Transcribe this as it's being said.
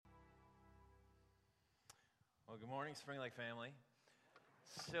Well, good morning, Spring Lake family.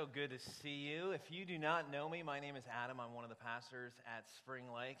 So good to see you. If you do not know me, my name is Adam. I'm one of the pastors at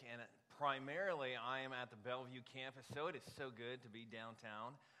Spring Lake, and primarily I am at the Bellevue campus. So it is so good to be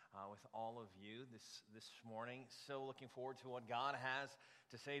downtown with all of you this morning. So looking forward to what God has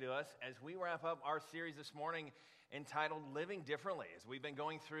to say to us as we wrap up our series this morning entitled Living Differently. As we've been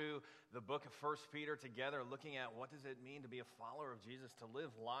going through the book of 1 Peter together, looking at what does it mean to be a follower of Jesus, to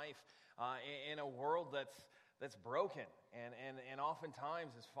live life in a world that's broken, and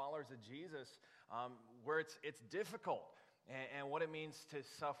oftentimes as followers of Jesus, where it's difficult, and what it means to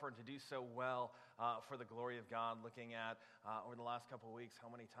suffer and to do so well for the glory of God. Looking at over the last couple of weeks how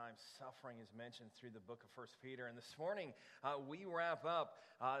many times suffering is mentioned through the book of 1 Peter, and this morning we wrap up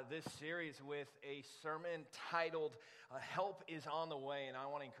this series with a sermon titled "Help is on the Way," and I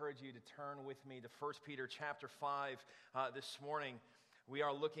want to encourage you to turn with me to 1 Peter chapter 5 this morning. We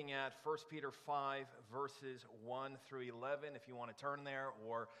are looking at 1 Peter 5, verses 1 through 11, if you want to turn there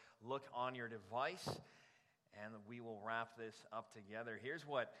or look on your device, and we will wrap this up together. Here's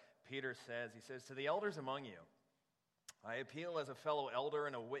what Peter says. He says, "To the elders among you, I appeal as a fellow elder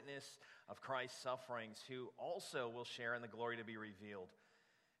and a witness of Christ's sufferings, who also will share in the glory to be revealed.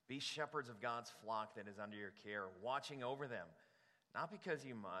 Be shepherds of God's flock that is under your care, watching over them, not because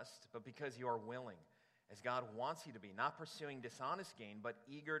you must, but because you are willing, as God wants you to be, not pursuing dishonest gain, but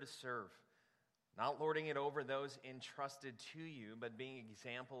eager to serve, not lording it over those entrusted to you, but being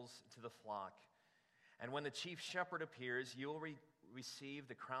examples to the flock. And when the chief shepherd appears, you will receive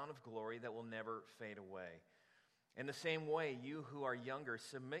the crown of glory that will never fade away. In the same way, you who are younger,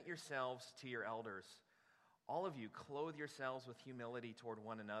 submit yourselves to your elders. All of you, clothe yourselves with humility toward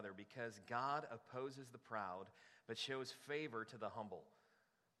one another, because God opposes the proud, but shows favor to the humble.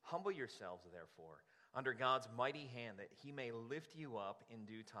 Humble yourselves, therefore, under God's mighty hand, that he may lift you up in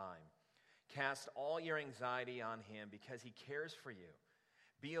due time. Cast all your anxiety on him, because he cares for you.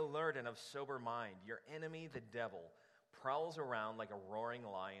 Be alert and of sober mind. Your enemy, the devil, prowls around like a roaring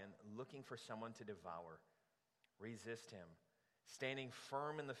lion, looking for someone to devour. Resist him, standing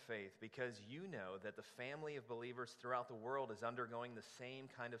firm in the faith, because you know that the family of believers throughout the world is undergoing the same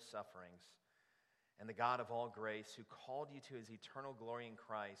kind of sufferings. And the God of all grace, who called you to his eternal glory in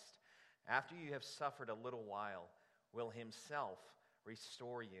Christ, after you have suffered a little while, will himself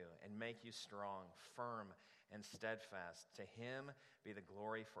restore you and make you strong, firm, and steadfast. To him be the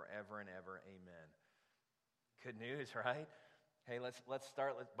glory forever and ever. Amen." Good news, right? Hey, let's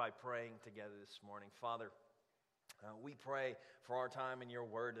start by praying together this morning. Father, we pray for our time in your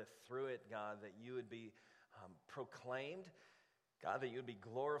word, that through it, God, that you would be proclaimed, God, that you would be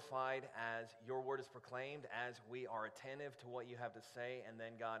glorified as your word is proclaimed, as we are attentive to what you have to say, and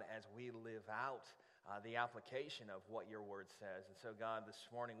then, God, as we live out the application of what your word says. And so, God, this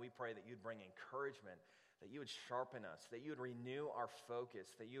morning we pray that you'd bring encouragement, that you would sharpen us, that you would renew our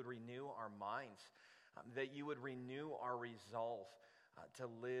focus, that you would renew our minds, that you would renew our resolve to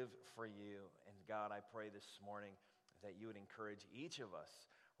live for you. And, God, I pray this morning that you would encourage each of us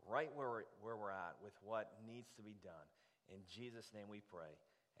right where we're at with what needs to be done. In Jesus' name we pray.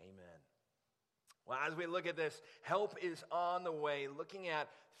 Amen. Well, as we look at this, help is on the way. Looking at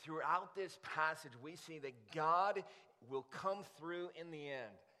throughout this passage, we see that God will come through in the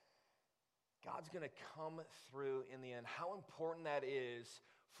end. God's going to come through in the end. How important that is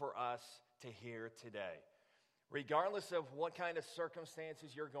for us to hear today. Regardless of what kind of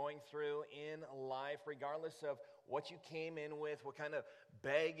circumstances you're going through in life, regardless of what you came in with, what kind of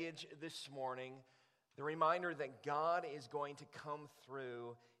baggage this morning, the reminder that God is going to come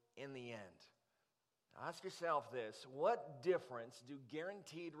through in the end. Ask yourself this: what difference do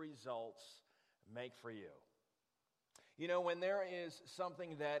guaranteed results make for you? You know, when there is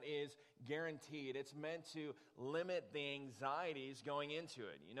something that is guaranteed, it's meant to limit the anxieties going into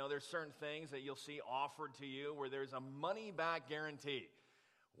it. You know, there's certain things that you'll see offered to you where there's a money-back guarantee,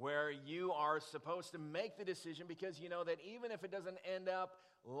 where you are supposed to make the decision because you know that even if it doesn't end up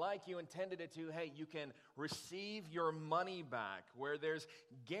like you intended it to, hey, you can receive your money back, where there's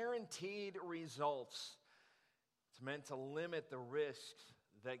guaranteed results. It's meant to limit the risks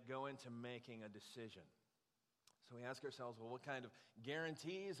that go into making a decision. So we ask ourselves, well, what kind of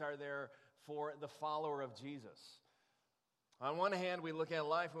guarantees are there for the follower of Jesus? On one hand, we look at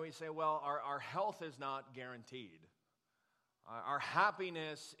life and we say, well, our health is not guaranteed. Our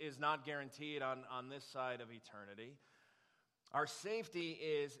happiness is not guaranteed on this side of eternity. Our safety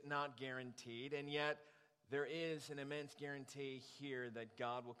is not guaranteed, and yet there is an immense guarantee here that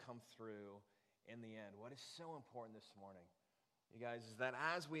God will come through in the end. What is so important this morning, you guys, is that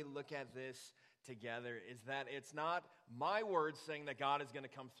as we look at this together, is that it's not my words saying that God is going to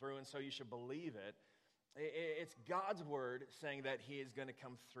come through and so you should believe it. It's God's word saying that he is going to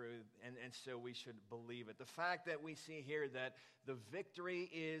come through, and so we should believe it. The fact that we see here that the victory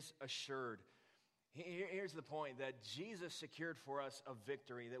is assured. Here's the point, that Jesus secured for us a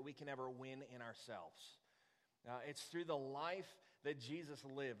victory that we can never win in ourselves. It's through the life that Jesus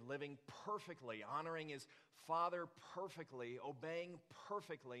lived, living perfectly, honoring his Father perfectly, obeying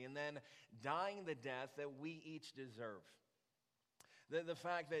perfectly, and then dying the death that we each deserve. The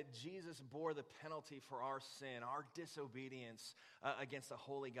fact that Jesus bore the penalty for our sin, our disobedience against a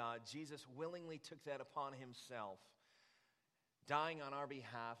holy God. Jesus willingly took that upon himself, dying on our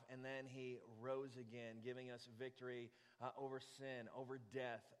behalf, and then he rose again, giving us victory over sin, over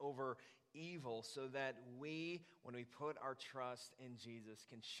death, over evil, so that we, when we put our trust in Jesus,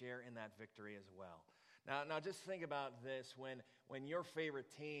 can share in that victory as well. Now just think about this. When your favorite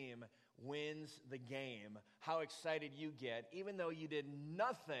team wins the game, how excited you get, even though you did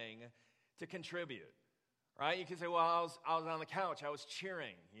nothing to contribute, right? You can say, well, I was on the couch, I was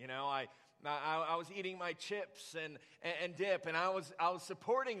cheering, I was eating my chips and dip, and I was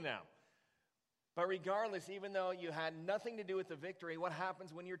supporting them. But regardless, even though you had nothing to do with the victory, what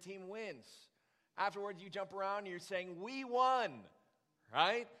happens when your team wins? Afterwards, you jump around and you're saying, we won,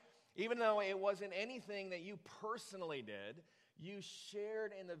 right? Even though it wasn't anything that you personally did, you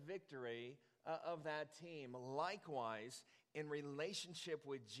shared in the victory of that team. Likewise, in relationship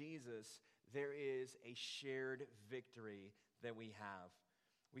with Jesus, there is a shared victory that we have.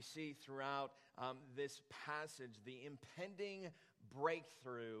 We see throughout this passage the impending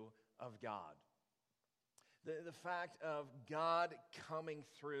breakthrough of God. The fact of God coming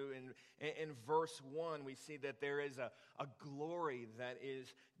through. In verse 1, we see that there is a glory that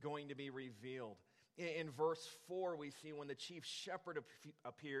is going to be revealed. In verse 4, we see when the chief shepherd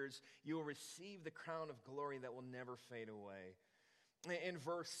appears, you will receive the crown of glory that will never fade away. In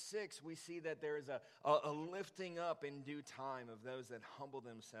verse 6, we see that there is a lifting up in due time of those that humble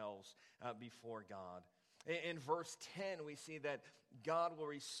themselves before God. In verse 10, we see that God will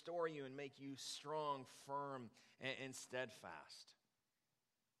restore you and make you strong, firm, and steadfast.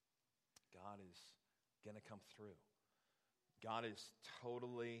 God is going to come through. God is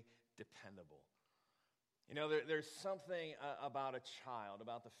totally dependable. There's something about a child,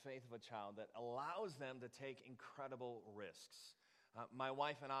 about the faith of a child, that allows them to take incredible risks. My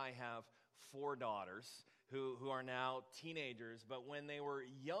wife and I have 4 daughters who are now teenagers, but when they were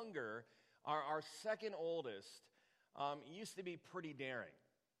younger, our second oldest used to be pretty daring.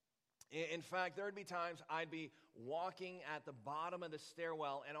 In fact, there would be times I'd be walking at the bottom of the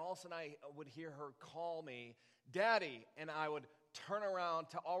stairwell, and all of a sudden I would hear her call me, Daddy, and I would turn around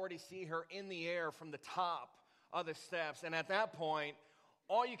to already see her in the air from the top of the steps. And at that point,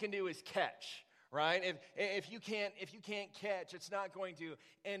 all you can do is catch, right? If you can't catch, it's not going to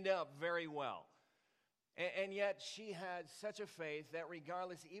end up very well. And yet she had such a faith that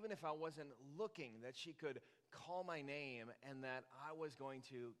regardless, even if I wasn't looking, that she could call my name and that I was going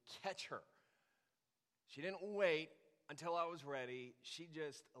to catch her. She didn't wait until I was ready. She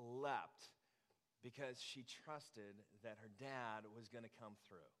just leapt because she trusted that her dad was going to come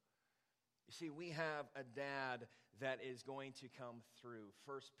through. You see, we have a dad that is going to come through.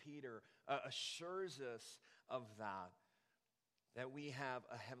 1 Peter assures us of that we have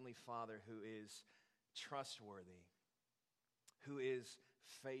a heavenly Father who is trustworthy, who is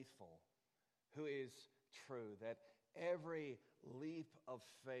faithful, who is true, that every leap of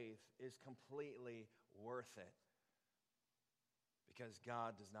faith is completely worth it because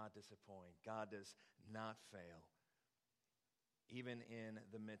God does not disappoint. God does not fail. Even in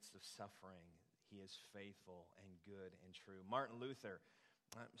the midst of suffering, he is faithful and good and true. Martin Luther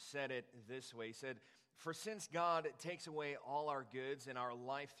said it this way. He said, "For since God takes away all our goods in our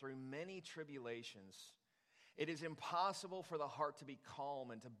life through many tribulations, it is impossible for the heart to be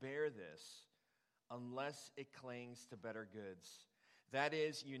calm and to bear this unless it clings to better goods. That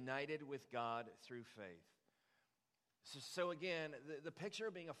is, united with God through faith." So again, the picture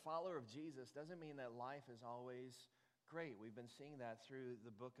of being a follower of Jesus doesn't mean that life is always great. We've been seeing that through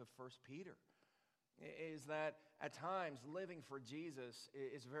the book of 1 Peter. Is that at times living for Jesus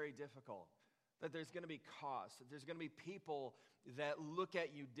is very difficult. That there's going to be costs. That there's going to be people that look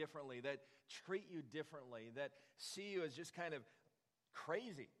at you differently, that treat you differently, that see you as just kind of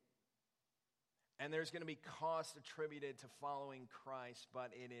crazy. And there's going to be costs attributed to following Christ,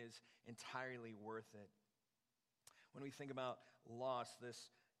 but it is entirely worth it. When we think about loss,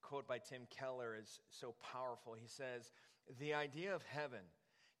 this quote by Tim Keller is so powerful. He says, "The idea of heaven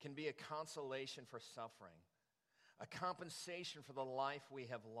can be a consolation for suffering, a compensation for the life we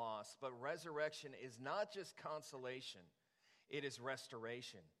have lost, but resurrection is not just consolation, it is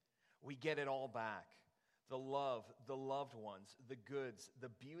restoration. We get it all back. the love, the loved ones, the goods, the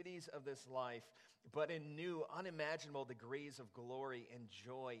beauties of this life, but in new, unimaginable degrees of glory and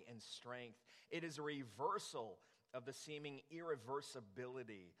joy and strength. It is a reversal of the seeming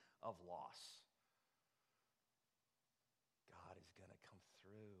irreversibility of loss. God is going to come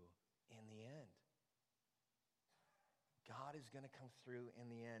through in the end. God is going to come through in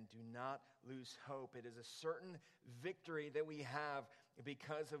the end. Do not lose hope. It is a certain victory that we have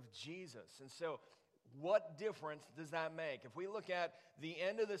because of Jesus. And so, what difference does that make? If we look at the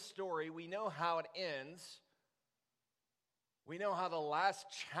end of the story, we know how it ends. We know how the last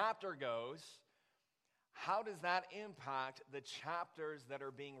chapter goes. How does that impact the chapters that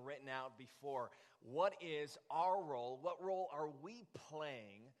are being written out before? What is our role? What role are we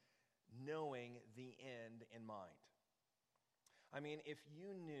playing knowing the end in mind? I mean, if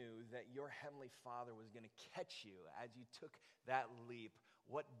you knew that your Heavenly Father was going to catch you as you took that leap,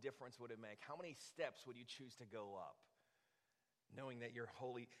 what difference would it make? How many steps would you choose to go up, knowing that your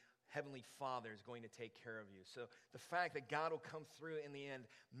holy Heavenly Father is going to take care of you? So the fact that God will come through in the end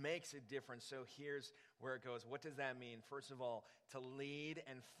makes a difference. So here's where it goes. What does that mean? First of all, to lead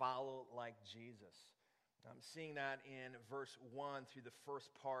and follow like Jesus. I'm seeing that in verse 1 through the first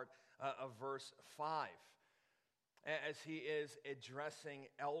part of verse 5. As he is addressing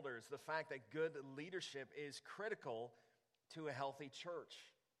elders, the fact that good leadership is critical to a healthy church.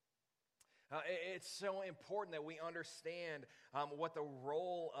 It's so important that we understand what the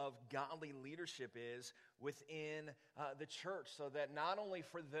role of godly leadership is within the church, so that not only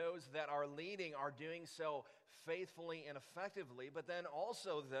for those that are leading are doing so faithfully and effectively, but then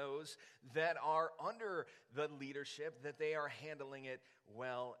also those that are under the leadership, that they are handling it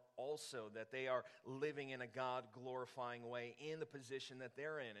well also, that they are living in a God-glorifying way in the position that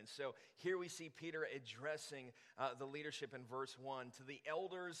they're in. And so here we see Peter addressing the leadership in verse 1 to the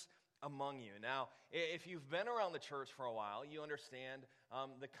elders among you. Now, if you've been around the church for a while, you understand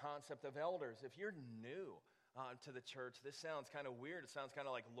the concept of elders. If you're new to the church, this sounds kind of weird. It sounds kind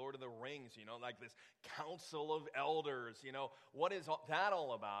of like Lord of the Rings, like this council of elders. What is that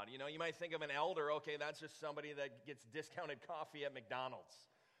all about? You might think of an elder, okay, that's just somebody that gets discounted coffee at McDonald's.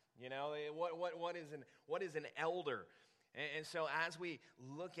 What is an elder? And so as we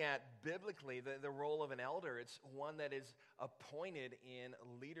look at biblically the role of an elder, it's one that is appointed in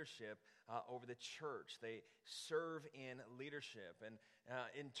leadership over the church. They serve in leadership. And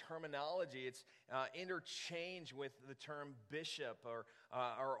in terminology, it's interchange with the term bishop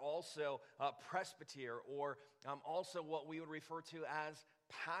or also presbyter, or also what we would refer to as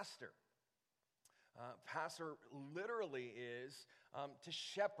pastor. Pastor literally is to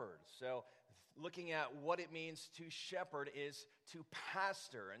shepherd. So looking at what it means to shepherd is to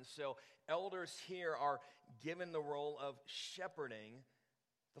pastor. And so elders here are given the role of shepherding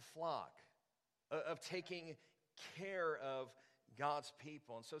the flock, of taking care of God's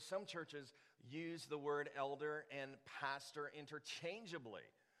people. And so some churches use the word elder and pastor interchangeably.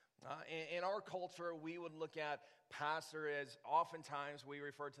 In our culture, we would look at pastor as oftentimes we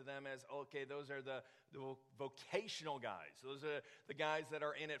refer to them as, okay, those are the vocational guys. Those are the guys that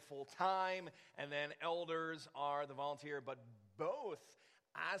are in it full time, and then elders are the volunteer. But both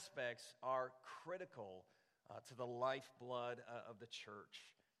aspects are critical to the lifeblood of the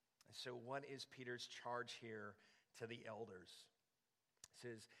church. So what is Peter's charge here to the elders? It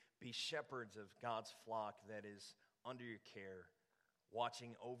says, be shepherds of God's flock that is under your care,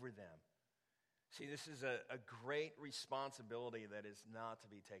 watching over them. See, this is a great responsibility that is not to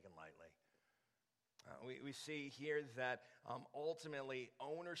be taken lightly. We see here that ultimately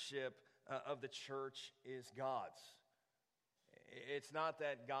ownership of the church is God's. It's not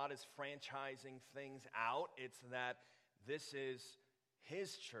that God is franchising things out. It's that this is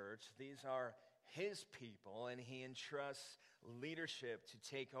His church. These are His people, and He entrusts leadership to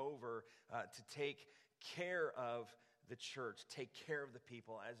take over, to take care of the church, take care of the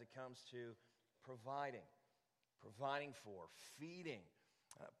people as it comes to providing for, feeding,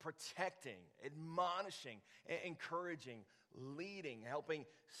 protecting, admonishing, encouraging, leading, helping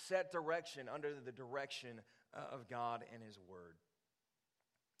set direction under the direction of God and His Word.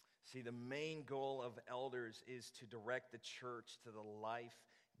 See, the main goal of elders is to direct the church to the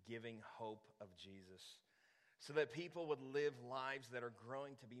life-giving hope of Jesus, so that people would live lives that are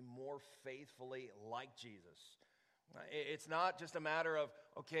growing to be more faithfully like Jesus. It's not just a matter of,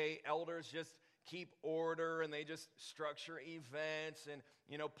 okay, elders just keep order and they just structure events and,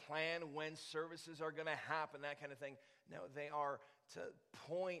 plan when services are going to happen, that kind of thing. No, they are to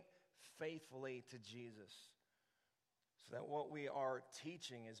point faithfully to Jesus, so that what we are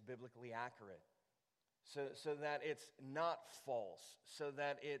teaching is biblically accurate. so that it's not false, so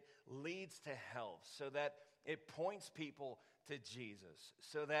that it leads to health, so that it points people to Jesus,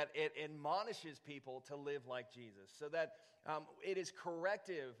 so that it admonishes people to live like Jesus, so that it is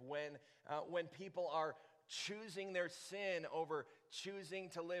corrective when people are choosing their sin over choosing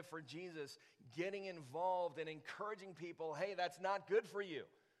to live for Jesus, getting involved and encouraging people, hey, that's not good for you.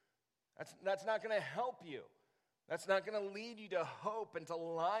 That's not going to help you. That's not going to lead you to hope and to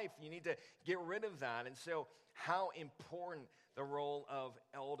life. You need to get rid of that. And so how important the role of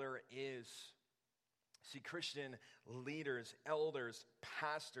elder is. See, Christian leaders, elders,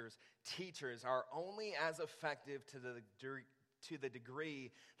 pastors, teachers are only as effective to the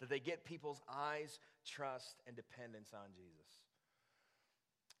degree that they get people's eyes, trust, and dependence on Jesus.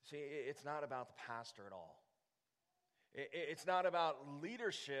 See, it's not about the pastor at all. It's not about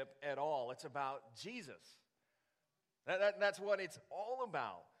leadership at all. It's about Jesus. That's what it's all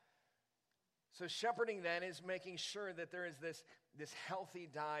about. So shepherding then is making sure that there is this healthy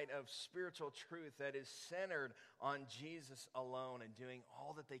diet of spiritual truth that is centered on Jesus alone and doing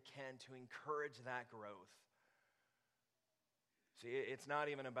all that they can to encourage that growth. See, it's not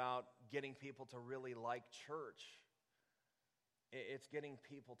even about getting people to really like church. It's getting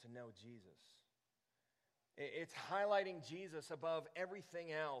people to know Jesus. It's highlighting Jesus above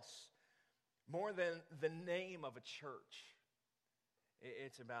everything else, more than the name of a church.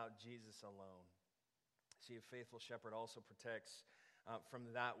 It's about Jesus alone. See, a faithful shepherd also protects from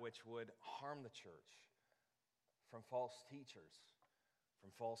that which would harm the church, from false teachers,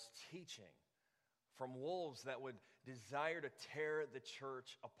 from false teaching, from wolves that would desire to tear the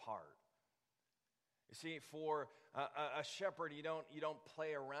church apart. You see, for a shepherd, you don't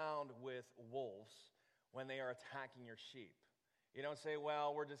play around with wolves when they are attacking your sheep. You don't say,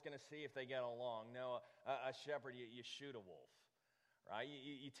 well, we're just going to see if they get along. No, a shepherd, you shoot a wolf, right?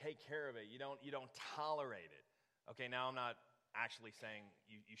 You take care of it. You don't tolerate it. Okay, now I'm not actually saying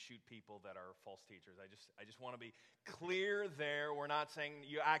you shoot people that are false teachers. I just want to be clear there. We're not saying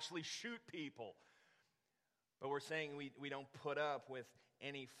you actually shoot people. But we're saying we don't put up with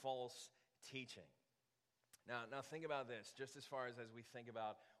any false teaching. Now think about this, just as far as we think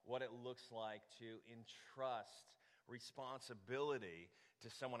about what it looks like to entrust responsibility to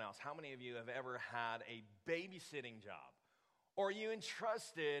someone else. How many of you have ever had a babysitting job? Or you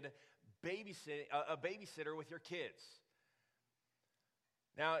entrusted a babysitter with your kids?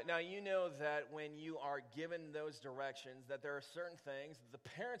 Now you know that when you are given those directions, that there are certain things, the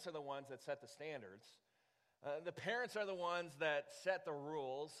parents are the ones that set the standards. The parents are the ones that set the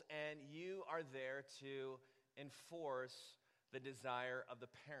rules, and you are there to enforce the desire of the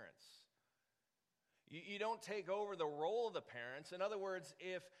parents. You don't take over the role of the parents. In other words,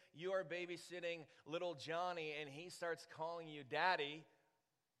 if you are babysitting little Johnny and he starts calling you daddy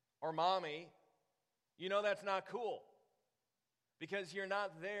or mommy, you know that's not cool. Because you're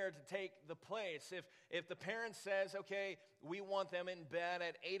not there to take the place. If the parent says, okay, we want them in bed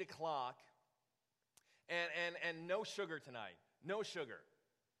at 8 o'clock and no sugar tonight, no sugar.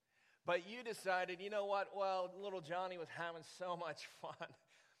 But you decided, you know what, well, little Johnny was having so much fun.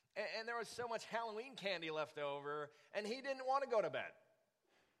 And there was so much Halloween candy left over, and he didn't want to go to bed.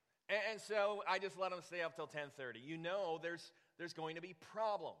 And so I just let him stay up till 10:30. You know there's going to be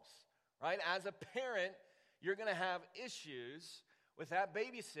problems, right? As a parent, you're going to have issues with that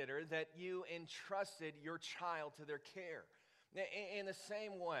babysitter that you entrusted your child to their care. In the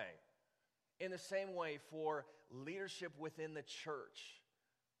same way for leadership within the church,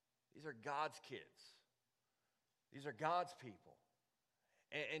 these are God's kids. These are God's people.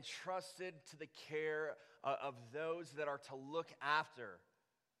 Entrusted to the care of those that are to look after,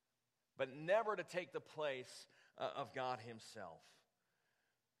 but never to take the place of God himself.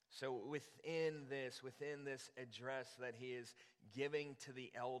 So within this address that he is giving to the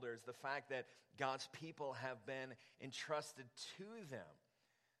elders, the fact that God's people have been entrusted to them,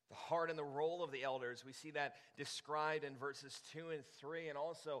 the heart and the role of the elders, we see that described in verses 2 and 3. And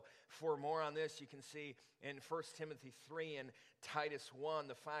also, for more on this, you can see in 1 Timothy 3 and Titus 1,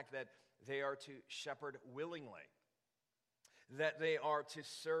 the fact that they are to shepherd willingly, that they are to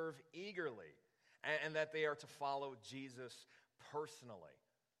serve eagerly, and that they are to follow Jesus personally.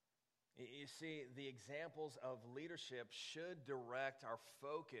 You see, the examples of leadership should direct our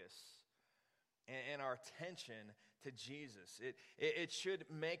focus and our attention to Jesus. It should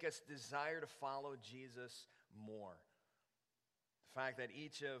make us desire to follow Jesus more. The fact that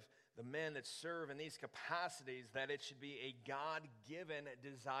each of the men that serve in these capacities, that it should be a God-given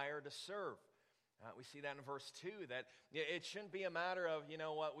desire to serve. We see that in verse 2, that it shouldn't be a matter of, you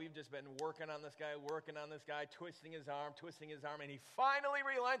know what, we've just been working on this guy, twisting his arm, and he finally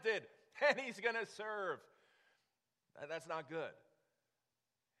relented. and he's going to serve. That's not good.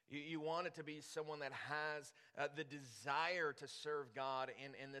 You want it to be someone that has the desire to serve God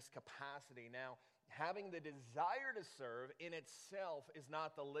in this capacity. Now, having the desire to serve in itself is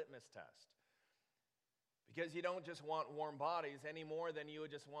not the litmus test. Because you don't just want warm bodies any more than you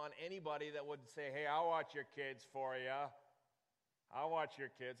would just want anybody that would say, hey, I'll watch your kids for you. I'll watch your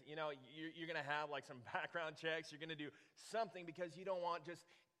kids. You know, you're going to have like some background checks. You're going to do something because you don't want just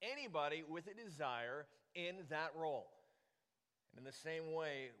anybody with a desire in that role. And in the same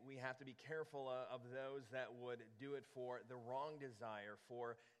way, we have to be careful of those that would do it for the wrong desire,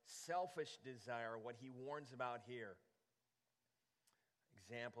 for selfish desire, what he warns about here.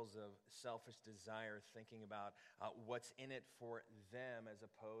 Examples of selfish desire, thinking about what's in it for them as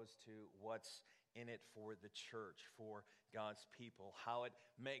opposed to what's in it for the church, for God's people, how it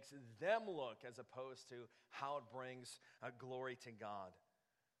makes them look as opposed to how it brings glory to God.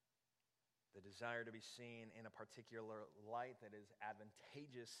 The desire to be seen in a particular light that is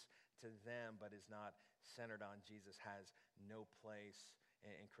advantageous to them but is not centered on Jesus has no place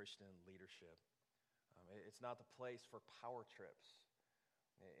in Christian leadership. It's not the place for power trips.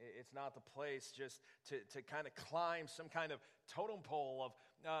 It's not the place just to kind of climb some kind of totem pole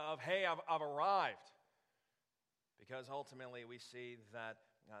of hey, I've arrived. Because ultimately we see that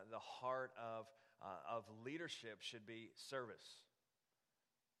the heart of leadership should be service.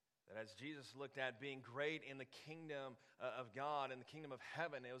 That as Jesus looked at being great in the kingdom of God, in the kingdom of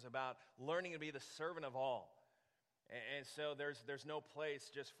heaven, it was about learning to be the servant of all. And so there's no place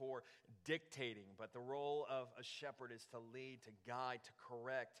just for dictating, but the role of a shepherd is to lead, to guide, to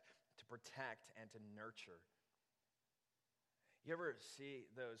correct, to protect, and to nurture. You ever see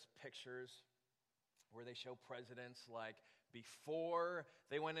those pictures where they show presidents like before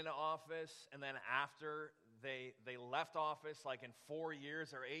they went into office and then after they left office, like in 4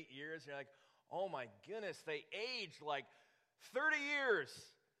 years or 8 years? You're like, oh my goodness, they aged like 30 years.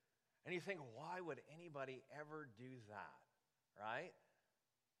 And you think, why would anybody ever do that, right?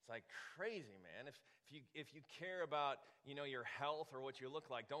 It's like crazy, man. If you care about, your health or what you look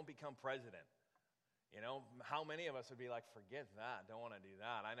like, don't become president. How many of us would be like, forget that, don't want to do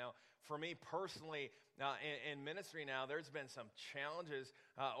that. I know for me personally, in ministry now, there's been some challenges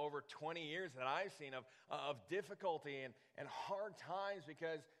over 20 years that I've seen of difficulty and hard times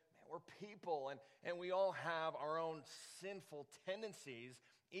because, man, we're people and we all have our own sinful tendencies,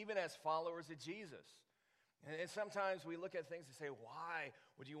 even as followers of Jesus. And sometimes we look at things and say, why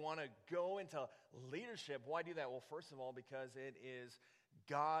would you want to go into leadership? Why do that? Well, first of all, because it is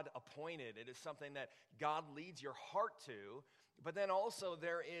God appointed. It is something that God leads your heart to. But then also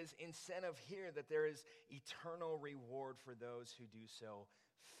there is incentive here that there is eternal reward for those who do so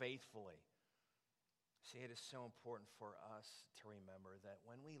faithfully. See, it is so important for us to remember that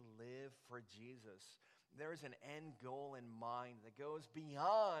when we live for Jesus, there's an end goal in mind that goes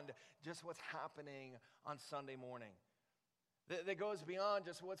beyond just what's happening on Sunday morning. That goes beyond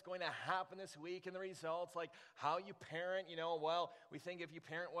just what's going to happen this week and the results, like how you parent. Well, we think if you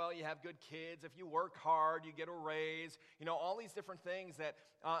parent well, you have good kids. If you work hard, you get a raise. All these different things that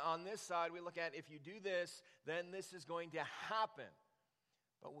on this side we look at, if you do this, then this is going to happen.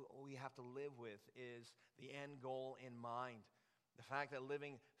 But what we have to live with is the end goal in mind. The fact that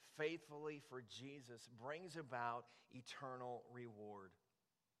living faithfully for Jesus brings about eternal reward.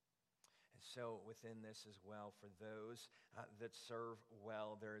 And so within this as well, for those that serve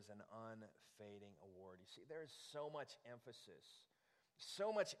well, there is an unfading award. You see, there is so much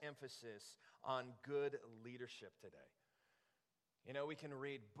emphasis on good leadership today. We can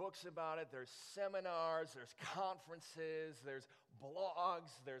read books about it. There's seminars, there's conferences, there's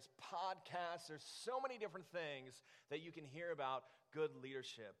blogs, there's podcasts. There's so many different things that you can hear about good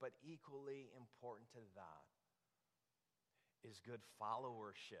leadership. But equally important to that is good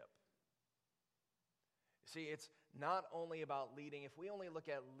followership. See, it's not only about leading. If we only look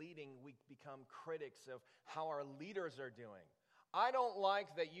at leading, we become critics of how our leaders are doing. I don't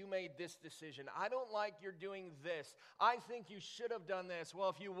like that you made this decision. I don't like you're doing this. I think you should have done this. Well,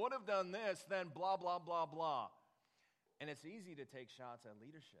 if you would have done this, then blah, blah, blah, blah. And it's easy to take shots at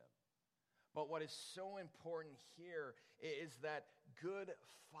leadership. But what is so important here is that good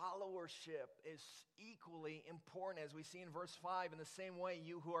followership is equally important, as we see in verse 5. In the same way,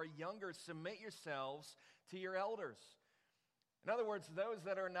 you who are younger, submit yourselves to your elders. In other words, those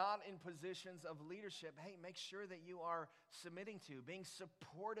that are not in positions of leadership, hey, make sure that you are submitting to, being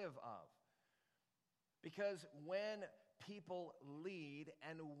supportive of. Because when people lead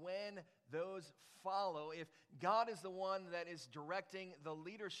and when those follow. If God is the one that is directing the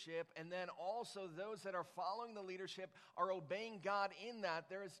leadership, and then also those that are following the leadership are obeying God in that,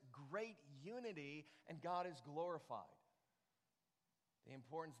 there is great unity and God is glorified. The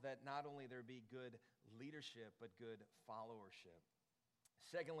importance that not only there be good leadership, but good followership.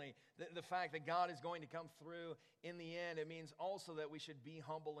 Secondly, the fact that God is going to come through in the end, it means also that we should be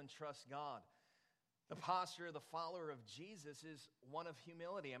humble and trust God. The posture of the follower of Jesus is one of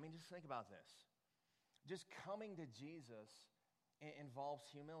humility. I mean, just think about this. Just coming to Jesus involves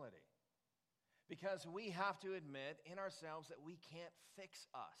humility. Because we have to admit in ourselves that we can't fix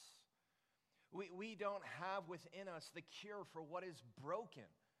us. We don't have within us the cure for what is broken.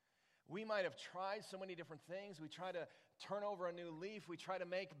 We might have tried so many different things. We try to turn over a new leaf. We try to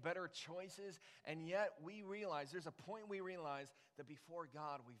make better choices. And yet we realize, there's a point we realize that before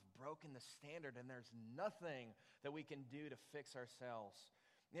God, we've broken the standard and there's nothing that we can do to fix ourselves.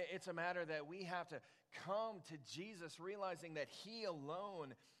 It's a matter that we have to come to Jesus realizing that He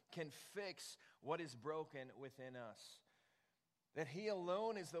alone can fix what is broken within us. That He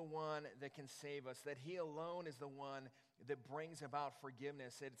alone is the one that can save us. That He alone is the one that brings about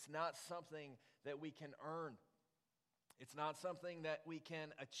forgiveness. It's not something that we can earn. It's not something that we can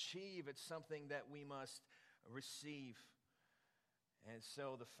achieve. It's something that we must receive. And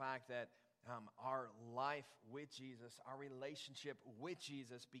so the fact that our life with Jesus, our relationship with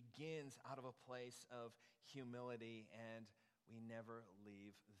Jesus begins out of a place of humility, and we never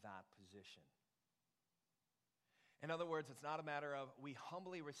leave that position. In other words, it's not a matter of we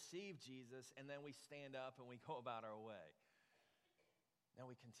humbly receive Jesus and then we stand up and we go about our way. Now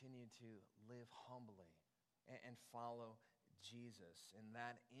we continue to live humbly and follow Jesus. And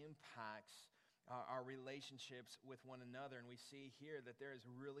that impacts our relationships with one another. And we see here that there is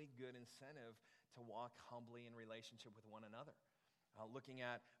really good incentive to walk humbly in relationship with one another. Looking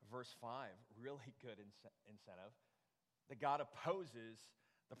at verse 5, really good incentive. That God opposes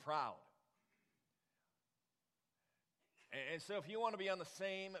the proud. And so if you want to be on the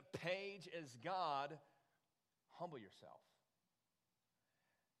same page as God, humble yourself.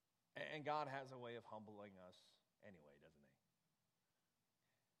 And God has a way of humbling us anyway, doesn't He?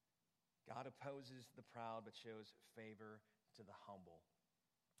 God opposes the proud but shows favor to the humble.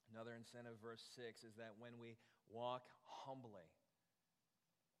 Another incentive, verse 6, is that when we walk humbly,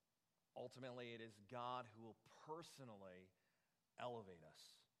 ultimately it is God who will personally elevate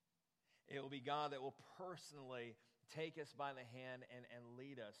us. It will be God that will personally take us by the hand and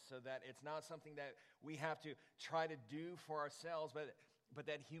lead us, so that it's not something that we have to try to do for ourselves, but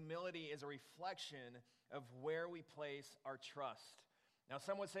that humility is a reflection of where we place our trust. Now,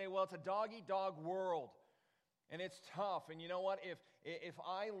 some would say, well, it's a dog-eat-dog world, and it's tough. And you know what? If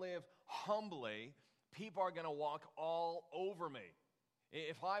I live humbly, people are going to walk all over me.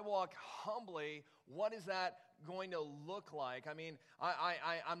 If I walk humbly, what is that going to look like? I mean,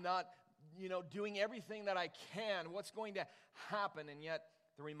 I'm not doing everything that I can. What's going to happen? And yet,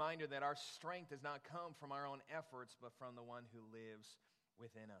 the reminder that our strength does not come from our own efforts, but from the one who lives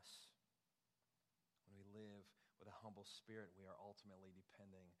within us. When we live with a humble spirit, we are ultimately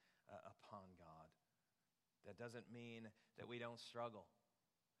depending upon God. That doesn't mean that we don't struggle.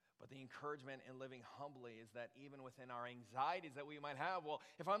 But the encouragement in living humbly is that even within our anxieties that we might have, well,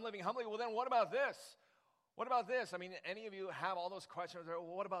 if I'm living humbly, well, then what about this? What about this? I mean, any of you have all those questions. Well,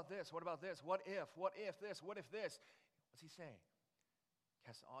 what about this? What about this? What if? What if this? What if this? What's He saying?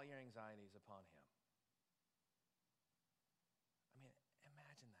 Cast all your anxieties upon Him. I mean,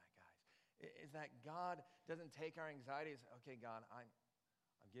 imagine that, guys. Is that God doesn't take our anxieties. Okay, God, I'm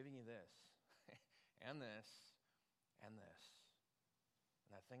giving you this, and this, and this.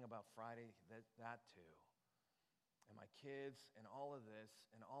 And that thing about Friday, that too. And my kids, and all of this,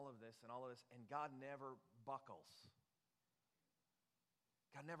 and all of this, and all of this. And God never buckles.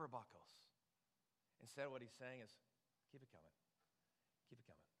 God never buckles. Instead, what He's saying is, keep it coming. Keep it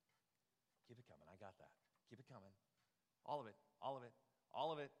coming. Keep it coming. I got that. Keep it coming. All of it. All of it.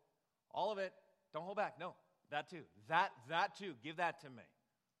 All of it. All of it. Don't hold back. No. That too. That too. Give that to me.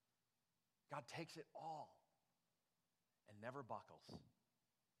 God takes it all and never buckles.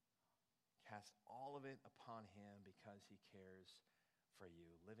 Cast all of it upon Him because He cares for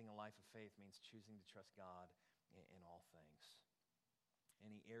you. Living a life of faith means choosing to trust God in all things.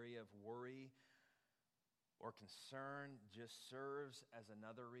 Any area of worry or concern just serves as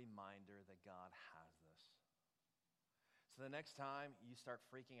another reminder that God has this. So the next time you start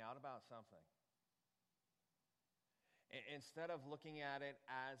freaking out about something, instead of looking at it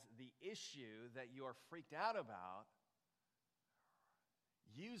as the issue that you are freaked out about,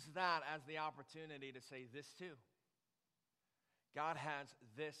 use that as the opportunity to say this too. God has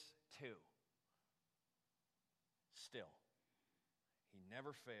this too. Still, he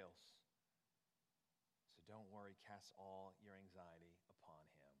never fails. So don't worry, cast all your anxiety upon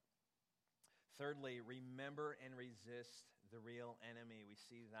him. Thirdly, remember and resist the real enemy. We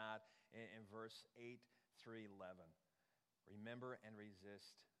see that in verse 8 through 11. Remember and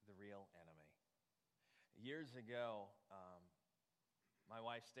resist the real enemy. Years ago, my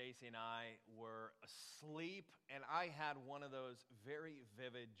wife Stacy and I were asleep, and I had one of those very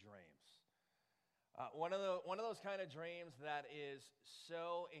vivid dreams. One of those kind of dreams that is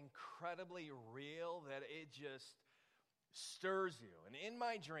so incredibly real that it just stirs you. And in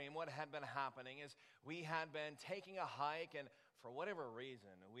my dream, what had been happening is we had been taking a hike, and for whatever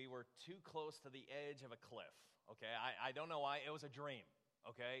reason, we were too close to the edge of a cliff. Okay, I don't know why. It was a dream.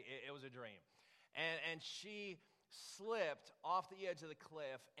 Okay, it was a dream. And she slipped off the edge of the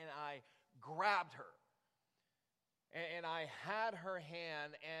cliff, and I grabbed her. And I had her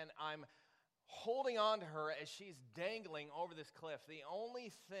hand, and I'm holding on to her as she's dangling over this cliff. The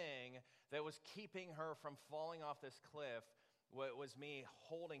only thing that was keeping her from falling off this cliff was me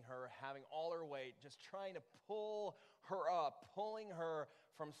holding her, having all her weight, just trying to pull her up, pulling her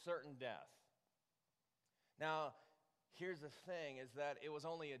from certain death. Now, here's the thing, is that it was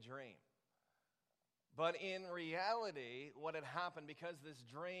only a dream. But in reality, what had happened, because this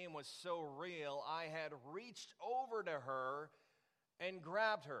dream was so real, I had reached over to her and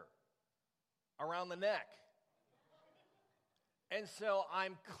grabbed her around the neck. And so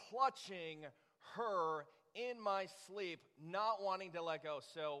I'm clutching her in my sleep, not wanting to let go.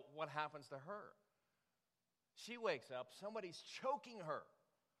 So what happens to her? She wakes up, somebody's choking her.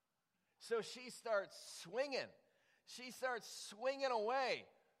 So she starts swinging. She starts swinging away,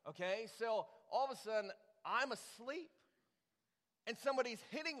 okay? So all of a sudden, I'm asleep, and somebody's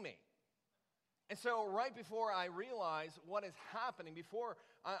hitting me. And so right before I realize what is happening, before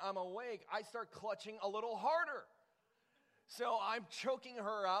I'm awake, I start clutching a little harder. So I'm choking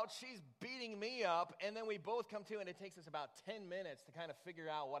her out, she's beating me up, and then we both come to, and it takes us about 10 minutes to kind of figure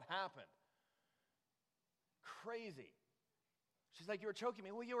out what happened. Crazy. She's like, you were choking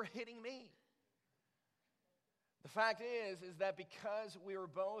me. Well, you were hitting me. The fact is that because we were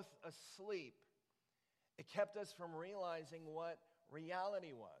both asleep, it kept us from realizing what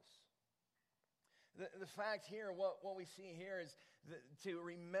reality was. The fact here, what we see here is to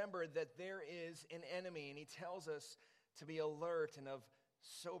remember that there is an enemy, and he tells us to be alert and of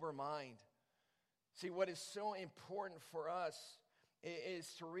sober mind. See, what is so important for us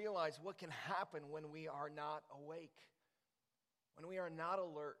is to realize what can happen when we are not awake, when we are not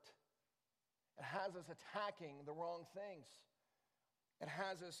alert. It has us attacking the wrong things. It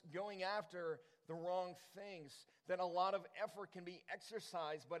has us going after the wrong things. Then a lot of effort can be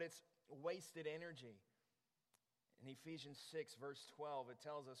exercised, but it's wasted energy. In Ephesians 6, verse 12, it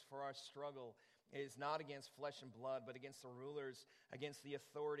tells us, for our struggle is not against flesh and blood, but against the rulers, against the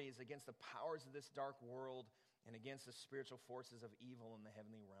authorities, against the powers of this dark world, and against the spiritual forces of evil in the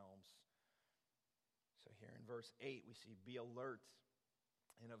heavenly realms. So here in verse 8, we see, be alert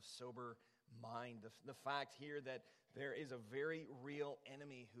and of sober mind. The fact here that there is a very real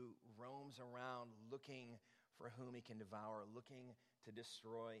enemy who roams around looking for whom he can devour, looking to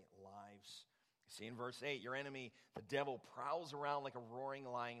destroy lives. See in verse 8, your enemy, the devil, prowls around like a roaring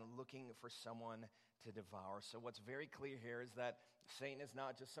lion looking for someone to devour. So what's very clear here is that Satan is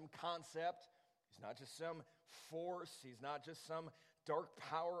not just some concept. He's not just some force. He's not just some dark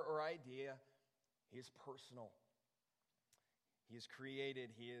power or idea. He is personal. He is created.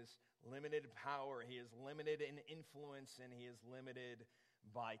 He is limited power. He is limited in influence, and he is limited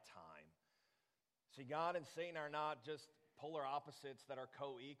by time. See, God and Satan are not just polar opposites that are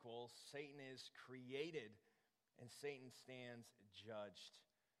co-equal. Satan is created, and Satan stands judged.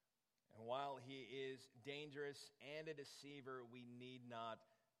 And while he is dangerous and a deceiver, we need not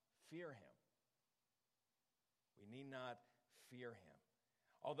fear him. We need not fear him.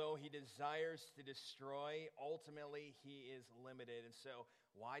 Although he desires to destroy, ultimately he is limited. And so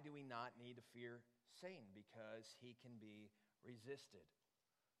why do we not need to fear Satan? Because he can be resisted.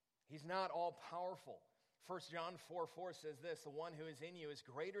 He's not all powerful. 1 John 4:4 says this, the one who is in you is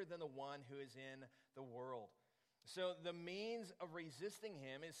greater than the one who is in the world. So the means of resisting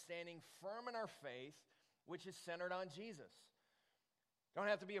him is standing firm in our faith, which is centered on Jesus. Don't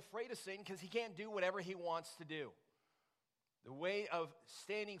have to be afraid of Satan because he can't do whatever he wants to do. The way of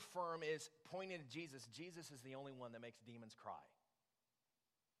standing firm is pointing to Jesus. Jesus is the only one that makes demons cry.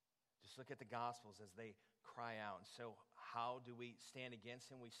 Just look at the Gospels as they cry out. And so how do we stand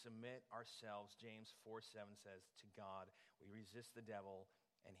against him? We submit ourselves. James 4:7 says, to God. We resist the devil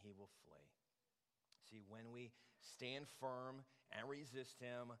and he will flee. See, when we stand firm and resist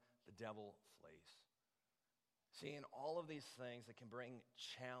him, the devil flees. See, in all of these things that can bring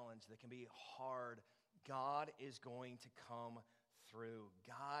challenge, that can be hard, God is going to come through.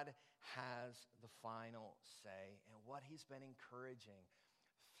 God has the final say. And what he's been encouraging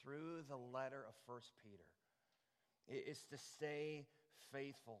through the letter of 1 Peter is to stay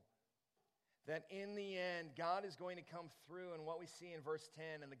faithful. That in the end, God is going to come through, and what we see in verse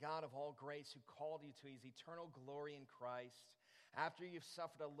 10, and the God of all grace who called you to his eternal glory in Christ, after you've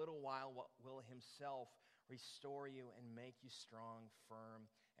suffered a little while, will himself restore you and make you strong, firm,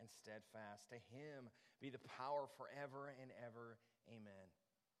 and steadfast. To him be the power forever and ever. Amen.